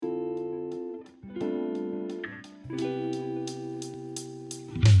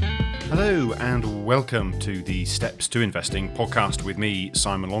Hello and welcome to the Steps to Investing podcast with me,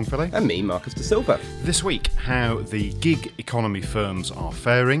 Simon Longfellow. And me, Marcus De Silva. This week, how the gig economy firms are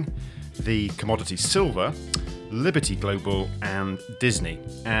faring, the commodity silver, Liberty Global and Disney.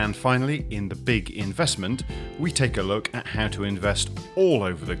 And finally, in the big investment, we take a look at how to invest all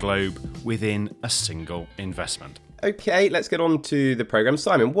over the globe within a single investment. Okay, let's get on to the programme.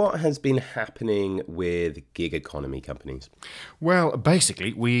 Simon, what has been happening with gig economy companies? Well,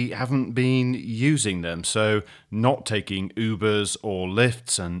 basically, we haven't been using them, so not taking Ubers or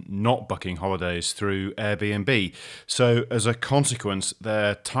Lyfts and not booking holidays through Airbnb. So as a consequence,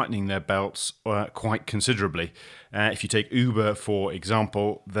 they're tightening their belts quite considerably. If you take Uber, for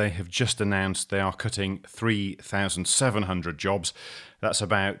example, they have just announced they are cutting 3,700 jobs. That's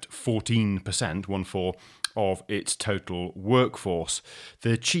about 14%, of its total workforce.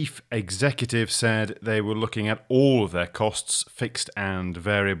 The chief executive said they were looking at all of their costs, fixed and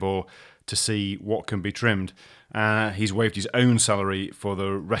variable, to see what can be trimmed. He's waived his own salary for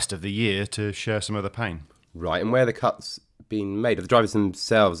the rest of the year to share some of the pain. Right, and where are the cuts being made? The drivers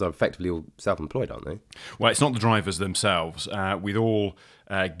themselves are effectively all self-employed, aren't they? Well, it's not the drivers themselves. With all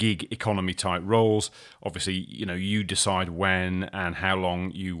gig economy type roles, obviously, you decide when and how long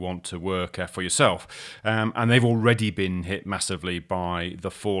you want to work for yourself. And they've already been hit massively by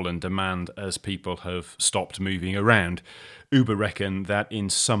the fall in demand as people have stopped moving around. Uber reckon that in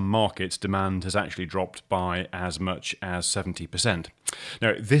some markets, demand has actually dropped by as much as 70%.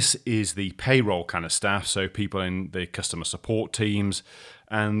 Now, this is the payroll kind of staff, so people in the customer support teams,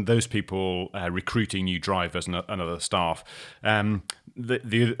 and those people recruiting new drivers and other staff.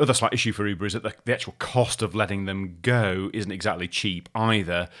 The other slight issue for Uber is that the actual cost of letting them go isn't exactly cheap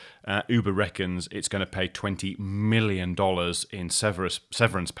either. Uber reckons it's going to pay $20 million in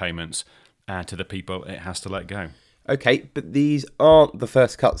severance payments to the people it has to let go. Okay, but these aren't the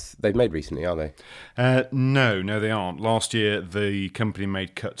first cuts they've made recently, are they? No, they aren't. Last year, the company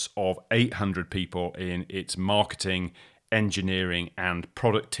made cuts of 800 people in its marketing, engineering and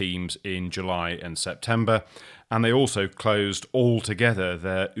product teams in July and September. And they also closed altogether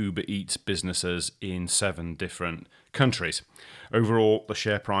their Uber Eats businesses in 7 different countries. Overall, the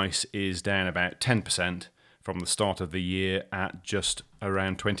share price is down about 10% from the start of the year at just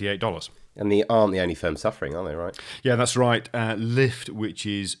around $28. And they aren't the only firm suffering, are they, right? Yeah, that's right. Lyft, which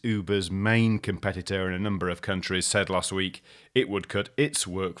is Uber's main competitor in a number of countries, said last week it would cut its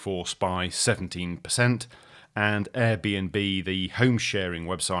workforce by 17%. And Airbnb, the home-sharing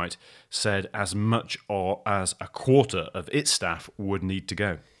website, said as much or as a quarter of its staff would need to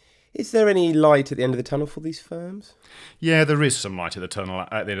go. Is there any light at the end of the tunnel for these firms? Yeah, there is some light at the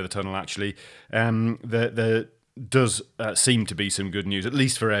end of the tunnel, actually. There does seem to be some good news, at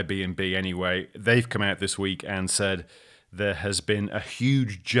least for Airbnb anyway. They've come out this week and said there has been a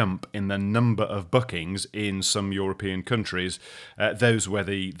huge jump in the number of bookings in some European countries, those where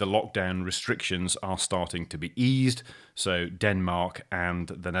the lockdown restrictions are starting to be eased, so Denmark and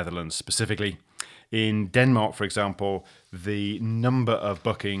the Netherlands specifically. In Denmark, for example, the number of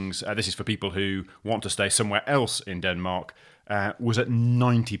bookings, this is for people who want to stay somewhere else in Denmark, was at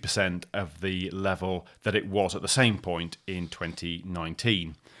 90% of the level that it was at the same point in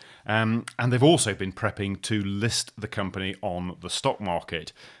 2019. And they've also been prepping to list the company on the stock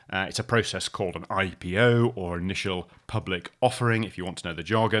market. It's a process called an IPO, or initial public offering, if you want to know the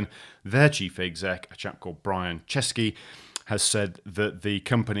jargon. Their chief exec, a chap called Brian Chesky, has said that the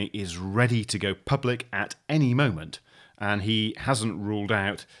company is ready to go public at any moment, and he hasn't ruled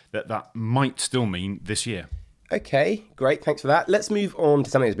out that might still mean this year. Okay, great, thanks for that. Let's move on to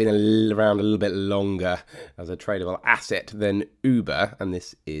something that's been around a little bit longer as a tradable asset than Uber, and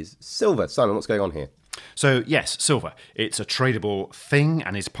this is silver. Simon, what's going on here? So yes, silver. It's a tradable thing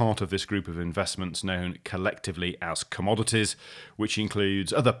and is part of this group of investments known collectively as commodities, which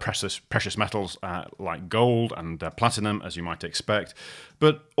includes other precious metals like gold and platinum, as you might expect,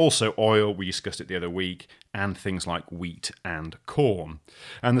 but also oil, we discussed it the other week, and things like wheat and corn.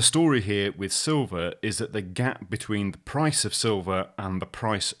 And the story here with silver is that the gap between the price of silver and the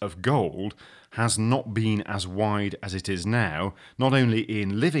price of gold has not been as wide as it is now, not only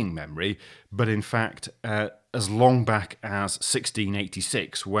in living memory, but in fact as long back as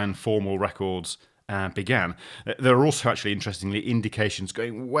 1686, when formal records began. There are also actually, interestingly, indications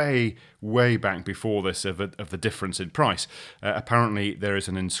going way, way back before this of the difference in price. Apparently, there is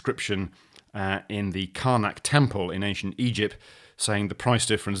an inscription in the Karnak temple in ancient Egypt saying the price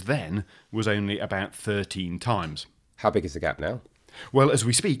difference then was only about 13 times. How big is the gap now? Well, as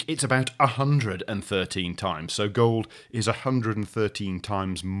we speak, it's about 113 times. So gold is 113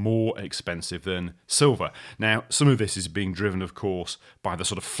 times more expensive than silver. Now, some of this is being driven, of course, by the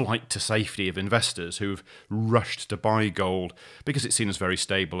sort of flight to safety of investors who've rushed to buy gold because it's seen as very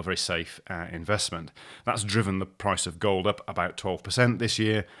stable, a very safe investment. That's driven the price of gold up about 12% this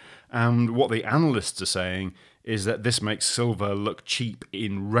year. And what the analysts are saying is that this makes silver look cheap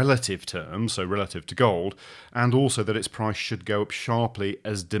in relative terms, so relative to gold, and also that its price should go up sharply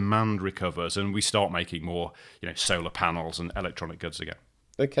as demand recovers and we start making more, solar panels and electronic goods again.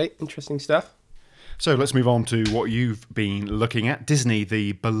 Okay, interesting stuff. So let's move on to what you've been looking at. Disney,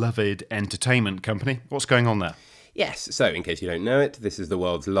 the beloved entertainment company. What's going on there? Yes, so in case you don't know it, this is the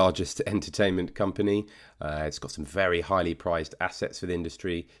world's largest entertainment company. It's got some very highly prized assets for the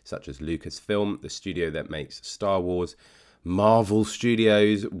industry, such as Lucasfilm, the studio that makes Star Wars, Marvel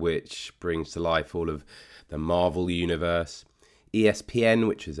Studios, which brings to life all of the Marvel universe, ESPN,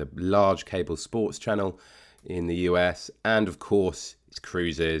 which is a large cable sports channel in the US, and of course, its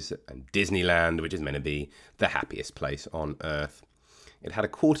cruises, and Disneyland, which is meant to be the happiest place on Earth. It had a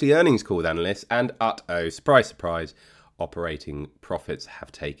quarterly earnings call with analysts, and surprise, surprise, operating profits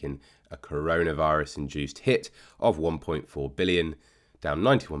have taken a coronavirus-induced hit of $1.4 billion, down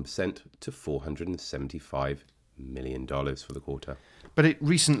 91% to $475 million for the quarter. But it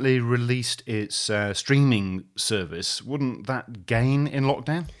recently released its streaming service. Wouldn't that gain in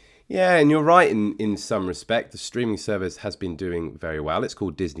lockdown? Yeah, and you're right in some respect. The streaming service has been doing very well. It's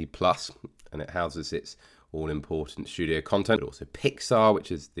called Disney Plus, and it houses its all-important studio content, but also Pixar, which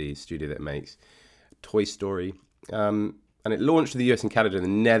is the studio that makes Toy Story. And it launched in the US and Canada and the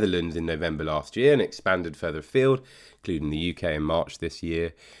Netherlands in November last year and expanded further afield, including the UK in March this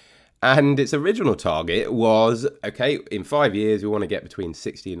year. And its original target was, in 5 years, we want to get between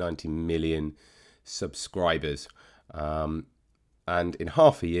 60 and 90 million subscribers. And in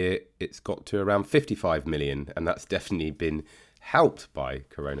half a year, it's got to around 55 million. And that's definitely been helped by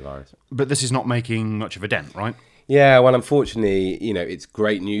coronavirus. But this is not making much of a dent, right? Yeah, well, unfortunately, it's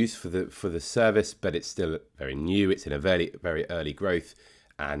great news for the service, but it's still very new. It's in a very, very early growth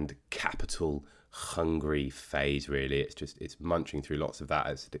and capital hungry phase, really. It's munching through lots of that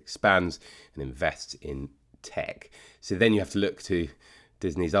as it expands and invests in tech. So then you have to look to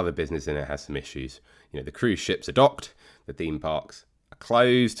Disney's other business, and it has some issues. The cruise ships are docked, the theme parks are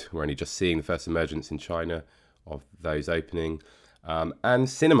closed. We're only just seeing the first emergence in China of those opening. And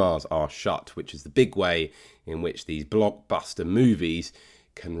cinemas are shut, which is the big way in which these blockbuster movies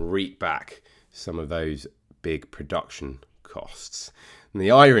can reap back some of those big production costs. And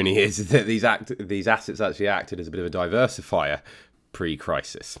the irony is that these assets actually acted as a bit of a diversifier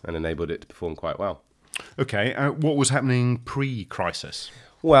pre-crisis and enabled it to perform quite well. Okay, what was happening pre-crisis?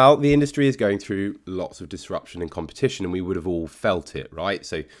 Well, the industry is going through lots of disruption and competition, and we would have all felt it, right?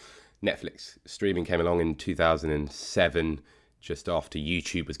 So Netflix streaming came along in 2007, just after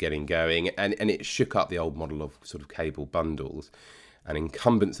YouTube was getting going, and it shook up the old model of sort of cable bundles. And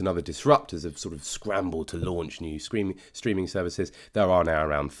incumbents and other disruptors have sort of scrambled to launch new streaming services. There are now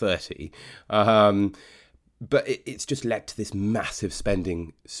around 30. But it's just led to this massive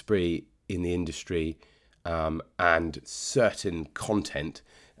spending spree in the industry, and certain content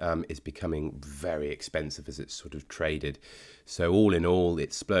is becoming very expensive as it's sort of traded. So all in all,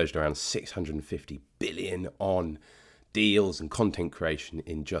 it's splurged around $650 billion on deals and content creation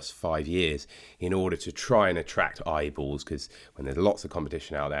in just 5 years in order to try and attract eyeballs, because when there's lots of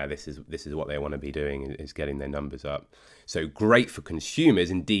competition out there, this is what they want to be doing, is getting their numbers up. So great for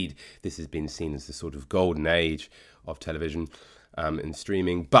consumers. Indeed, this has been seen as the sort of golden age of television and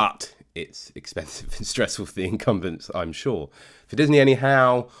streaming, but it's expensive and stressful for the incumbents, I'm sure. For Disney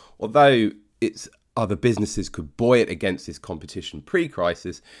anyhow, although its other businesses could buoy it against this competition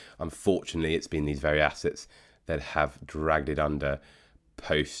pre-crisis, unfortunately it's been these very assets that have dragged it under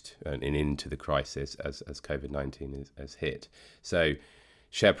post and into the crisis as COVID-19 has hit. So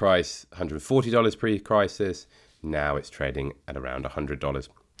share price $140 pre-crisis, now it's trading at around $100.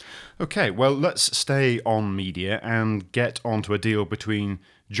 Okay, well, let's stay on media and get onto a deal between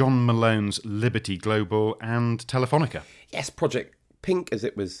John Malone's Liberty Global and Telefonica. Yes, Project Pink, as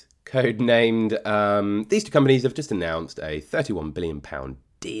it was codenamed. These two companies have just announced a £31 billion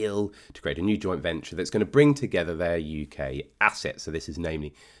deal to create a new joint venture that's going to bring together their UK assets. So this is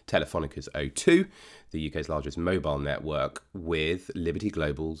namely Telefonica's O2, the UK's largest mobile network, with Liberty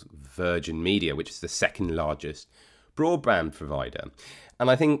Global's Virgin Media, which is the second largest broadband provider. And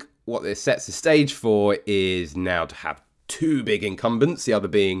I think what this sets the stage for is now to have two big incumbents, the other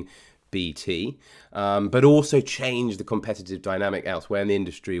being BT, but also change the competitive dynamic elsewhere in the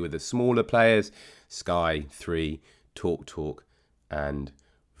industry with the smaller players, Sky, 3, TalkTalk, and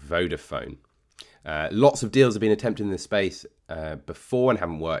Vodafone. Lots of deals have been attempted in this space before and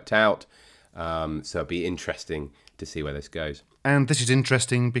haven't worked out. So it'll be interesting to see where this goes. And this is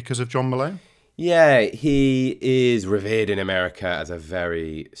interesting because of John Malone? Yeah, he is revered in America as a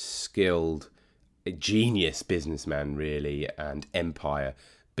very skilled, genius businessman, really, and empire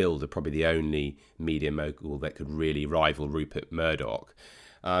builder, probably the only media mogul that could really rival Rupert Murdoch.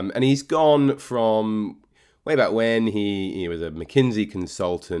 And he's gone from way back when he was a McKinsey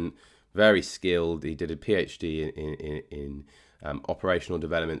consultant, very skilled. He did a PhD in operational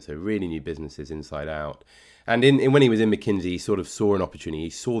development, so really knew businesses inside out. And when he was in McKinsey, he sort of saw an opportunity. He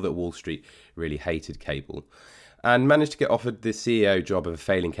saw that Wall Street really hated cable and managed to get offered the CEO job of a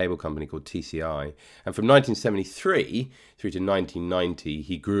failing cable company called TCI. And from 1973 through to 1990,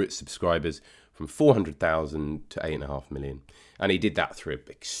 he grew its subscribers from 400,000 to 8.5 million. And he did that through a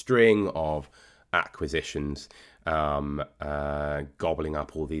big string of acquisitions, gobbling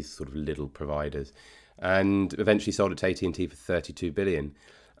up all these sort of little providers, and eventually sold it to AT&T for $32 billion.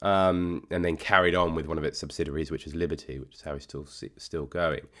 And then carried on with one of its subsidiaries, which is Liberty, which is how he's still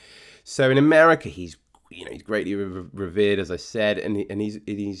going. So in America, he's greatly revered, as I said, and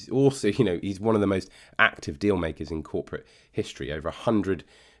he's also he's one of the most active deal makers in corporate history, over $100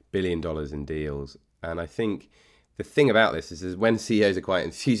 billion in deals. And I think the thing about this is when CEOs are quite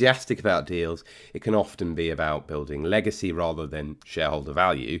enthusiastic about deals, it can often be about building legacy rather than shareholder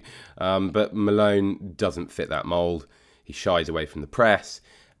value. But Malone doesn't fit that mold. He shies away from the press.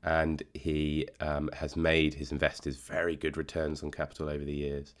 And he has made his investors very good returns on capital over the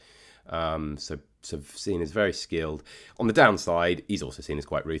years. So seen as very skilled. On the downside, he's also seen as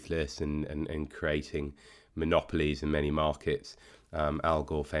quite ruthless and creating monopolies in many markets. Al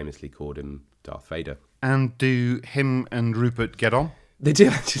Gore famously called him Darth Vader. And do him and Rupert get on? They do,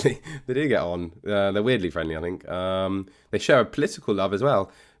 actually. They do get on. They're weirdly friendly, I think. They share a political love as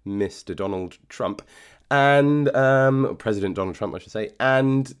well, Mr. Donald Trump. And President Donald Trump, I should say,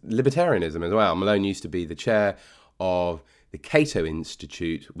 and libertarianism as well. Malone used to be the chair of the Cato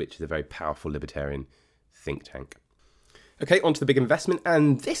Institute, which is a very powerful libertarian think tank. Okay, on to the big investment.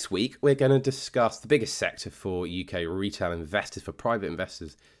 And this week, we're going to discuss the biggest sector for UK retail investors, for private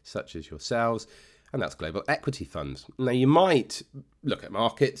investors such as yourselves, and that's global equity funds. Now, you might look at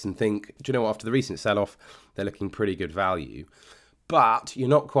markets and think, do you know what, after the recent sell-off, they're looking pretty good value. But you're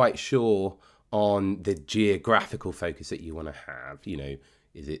not quite sure on the geographical focus that you want to have.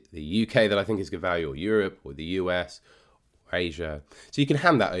 Is it the UK that I think is good value, or Europe, or the US, or Asia? So you can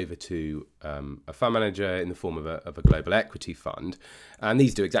hand that over to a fund manager in the form of a global equity fund. And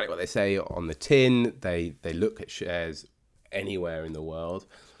these do exactly what they say on the tin. They look at shares anywhere in the world.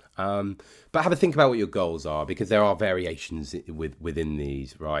 But have a think about what your goals are, because there are variations within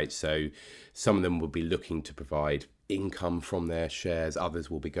these, right? So some of them will be looking to provide income from their shares. Others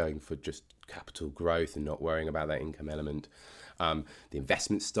will be going for just capital growth and not worrying about that income element. The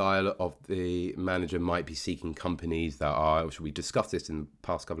investment style of the manager might be seeking companies that are, which we discussed this in the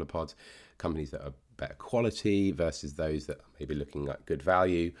past couple of pods, companies that are better quality versus those that are maybe looking at good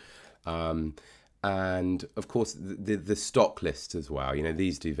value. And of course, the stock lists as well.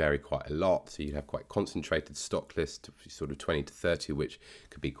 These do vary quite a lot. So you have quite concentrated stock list, sort of 20 to 30, which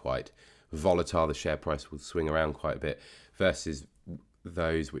could be quite volatile. The share price will swing around quite a bit, versus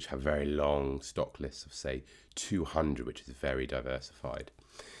those which have very long stock lists of, say, 200, which is very diversified.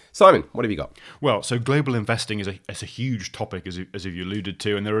 Simon, what have you got? Well, so global investing is a huge topic, as you alluded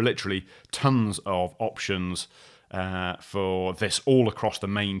to, and there are literally tons of options for this all across the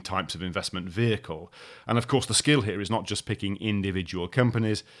main types of investment vehicle. And of course, the skill here is not just picking individual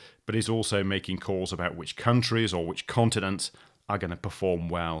companies, but is also making calls about which countries or which continents are going to perform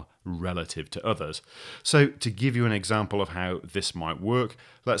well relative to others. So to give you an example of how this might work,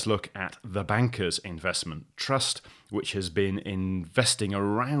 let's look at the Bankers Investment Trust, which has been investing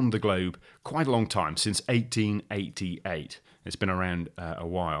around the globe quite a long time, since 1888. It's been around a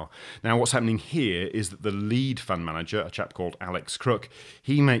while. Now, what's happening here is that the lead fund manager, a chap called Alex Crook,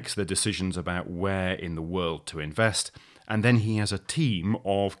 he makes the decisions about where in the world to invest, and then he has a team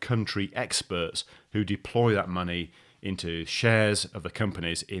of country experts who deploy that money into shares of the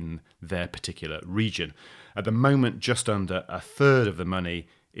companies in their particular region. At the moment, just under a third of the money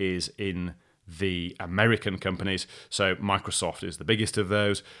is in the American companies, so Microsoft is the biggest of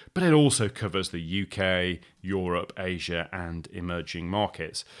those, but it also covers the UK, Europe, Asia, and emerging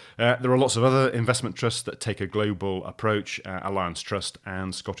markets. There are lots of other investment trusts that take a global approach, Alliance Trust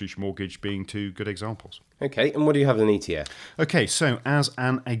and Scottish Mortgage being two good examples. Okay, and what do you have as an ETF? Okay, so as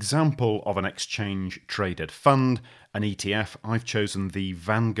an example of an exchange-traded fund, an ETF, I've chosen the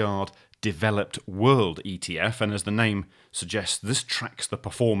Vanguard Developed World ETF, and as the name suggests, this tracks the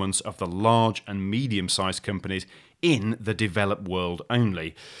performance of the large and medium-sized companies in the developed world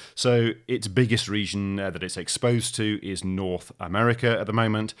only. So its biggest region that it's exposed to is North America at the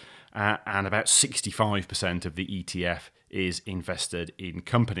moment, and about 65% of the ETF is invested in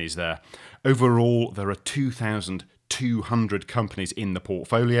companies there. Overall, there are 2,200 companies in the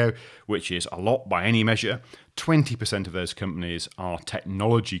portfolio, which is a lot by any measure. 20% of those companies are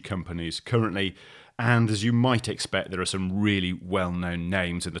technology companies currently, and as you might expect, there are some really well-known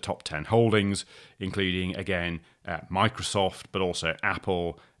names in the top 10 holdings, including, again, Microsoft, but also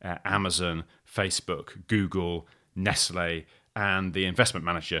Apple, Amazon, Facebook, Google, Nestle, and the investment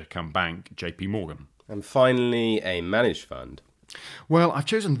manager come bank, JP Morgan. And finally, a managed fund. Well, I've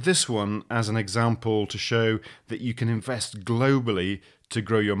chosen this one as an example to show that you can invest globally to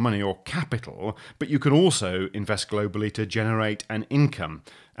grow your money or capital, but you can also invest globally to generate an income,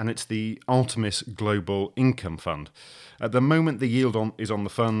 and it's the Artemis Global Income Fund. At the moment, the yield is on the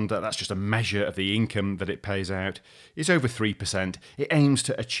fund, that's just a measure of the income that it pays out, is over 3%. It aims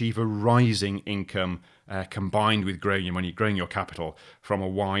to achieve a rising income combined with growing your money, growing your capital from a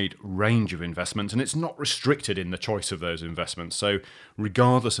wide range of investments, and it's not restricted in the choice of those investments. So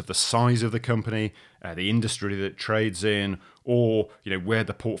regardless of the size of the company, the industry that it trades in, or where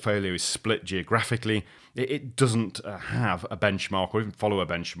the portfolio is split geographically, it doesn't have a benchmark or even follow a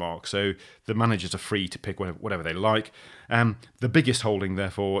benchmark. So the managers are free to pick whatever they like. The biggest holding,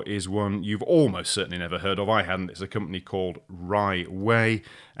 therefore, is one you've almost certainly never heard of. I hadn't. It's a company called Ryway.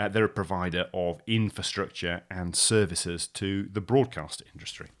 They're a provider of infrastructure and services to the broadcast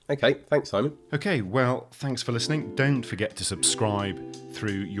industry. Okay, thanks, Simon. Okay, well, thanks for listening. Don't forget to subscribe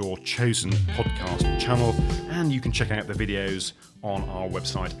through your chosen podcast channel, and you can check out the videos on our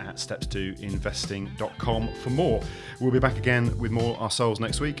website at steps2investing.com for more. We'll be back again with more ourselves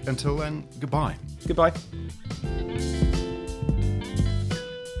next week. Until then, goodbye. Goodbye.